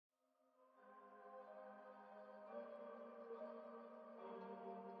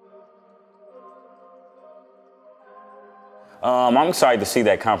I'm excited to see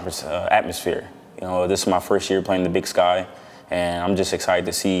that conference atmosphere. You know, this is my first year playing the Big Sky, and I'm just excited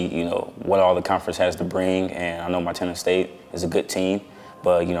to see, you know, what all the conference has to bring. And I know Montana State is a good team,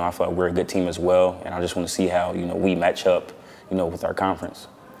 but, you know, I feel like we're a good team as well. And I just want to see how, you know, we match up, you know, with our conference.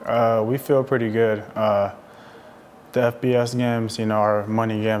 We feel pretty good. The FBS games, you know, our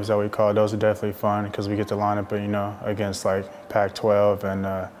money games that we call, those are definitely fun because we get to line up, you know, against like Pac-12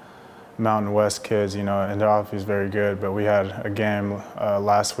 and Mountain West kids, you know, and their offense is very good. But we had a game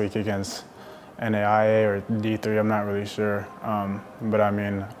last week against NAIA or D3, I'm not really sure. But I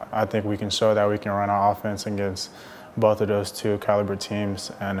mean, I think we can show that we can run our offense against both of those two caliber teams,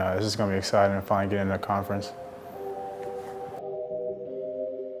 and it's just going to be exciting to finally get into the conference.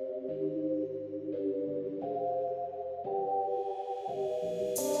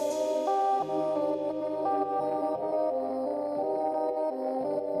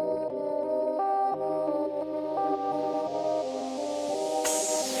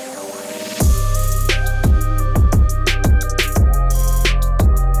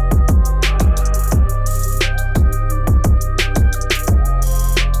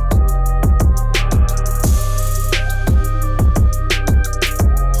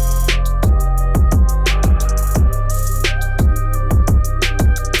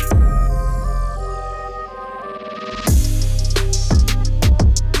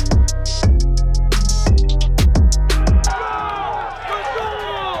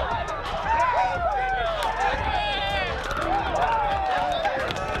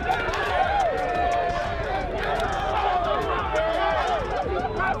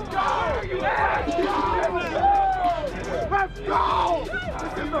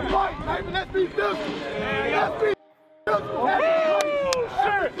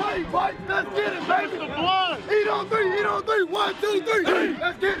 Let's get it, baby. The blood. Eat on three, eat on three. 1, 2, 3.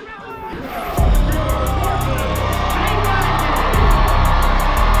 Let's get it.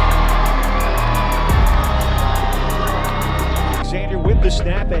 Alexander with the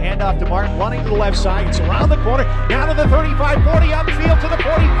snap, the handoff to Martin, running to the left side. It's around the corner, down to the 35, 40, upfield to the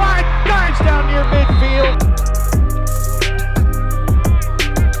 45, dives down near midfield.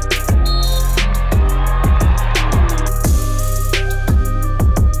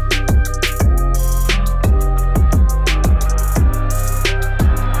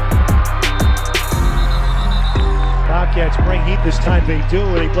 Bobcats bring heat this time, they do.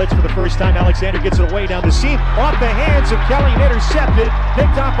 They blitz for the first time. Alexander gets it away down the seam, off the hands of Kelly and intercepted.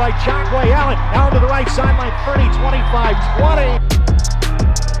 Picked off by Chockway Allen. Out to the right sideline, 30, 25, 20.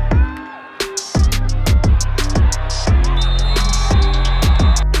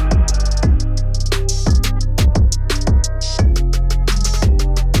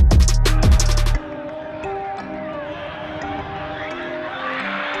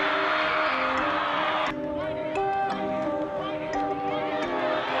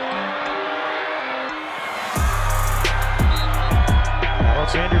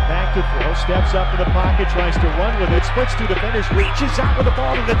 Alexander back to throw, steps up to the pocket, tries to run with it, splits two defenders, reaches out with the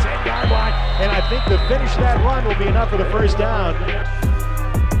ball to the 10-yard line, and I think the finish of that run will be enough for the first down.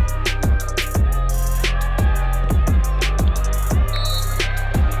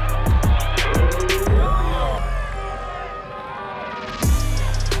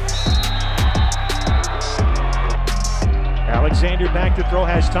 Alexander back to throw,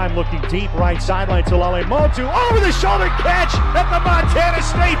 has time looking deep, right sideline to Lale Motu, over the shoulder catch at the Montana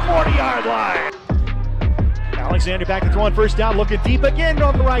State 40-yard line. Alexander back to throw on first down, looking deep again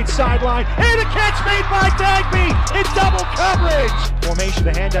on the right sideline, and a catch made by Dagby in double coverage. Formation,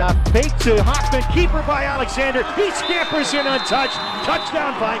 the handoff, fake to Hoffman, keeper by Alexander, he scampers in untouched,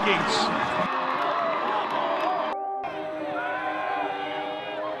 touchdown Vikings.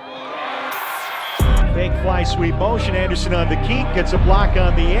 Fake fly sweep motion, Anderson on the keep, gets a block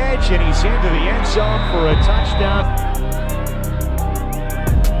on the edge, and he's into the end zone for a touchdown.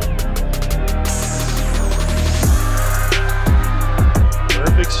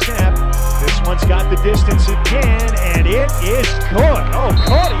 Perfect snap. This one's got the distance again, and it is good. Oh,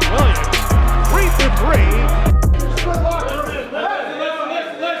 Cody Williams, 3 for 3.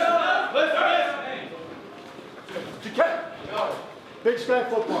 Big Sky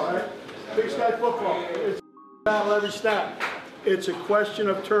football, right? Big Sky football. It's battle every snap. It's a question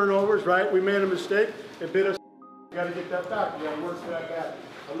of turnovers, right? We made a mistake. It bit us. We got to get that back. We got to work for that back.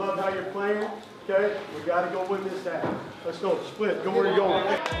 I love how you're playing. Okay, we got to go win this half. Let's go. Split. Go where you're going.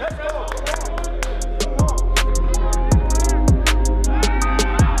 Let's go.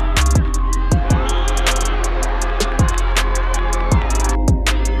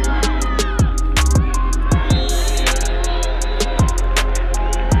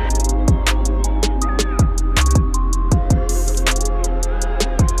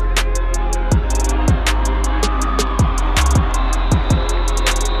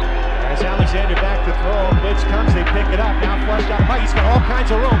 He's got all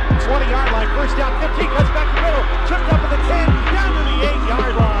kinds of room. 20-yard line, first down, 15, cuts back the middle, tripped up at the 10, down to the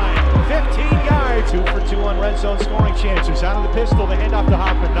 8-yard line. 15 yards, 2 for 2 on red zone scoring chances. Out of the pistol, the handoff to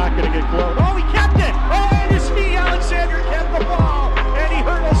Hoffman, not going to get close. Oh, he kept it! Oh, and his knee, Alexander kept the ball, and he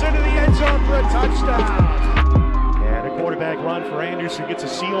hurdles into the end zone for a touchdown. And a quarterback run for Anders, who gets a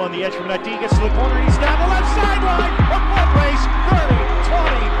seal on the edge from that D, gets to the corner, he's down the left sideline. A foot race, 30,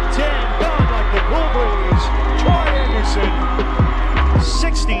 20, 10, gone like the Cool Breeze. Troy Anderson,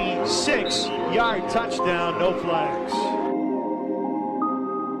 66-yard touchdown, no flags.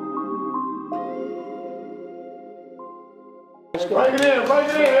 Bring it in,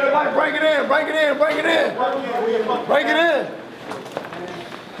 everybody bring it in. Bring it in.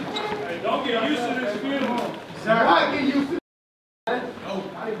 Hey, don't get used to this field. I get used to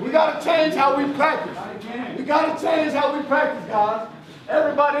it. We gotta change how we practice. We gotta change how we practice, guys.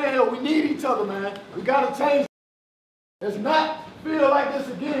 Everybody in here, we need each other, man. We gotta change. Let's not feel like this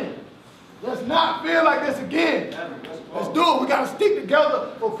again. Let's not feel like this again. Let's do it. We gotta stick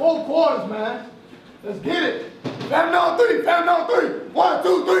together for 4 quarters, man. Let's get it. Family on 3, family on 3. 1,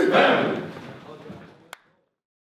 2, 3. Family.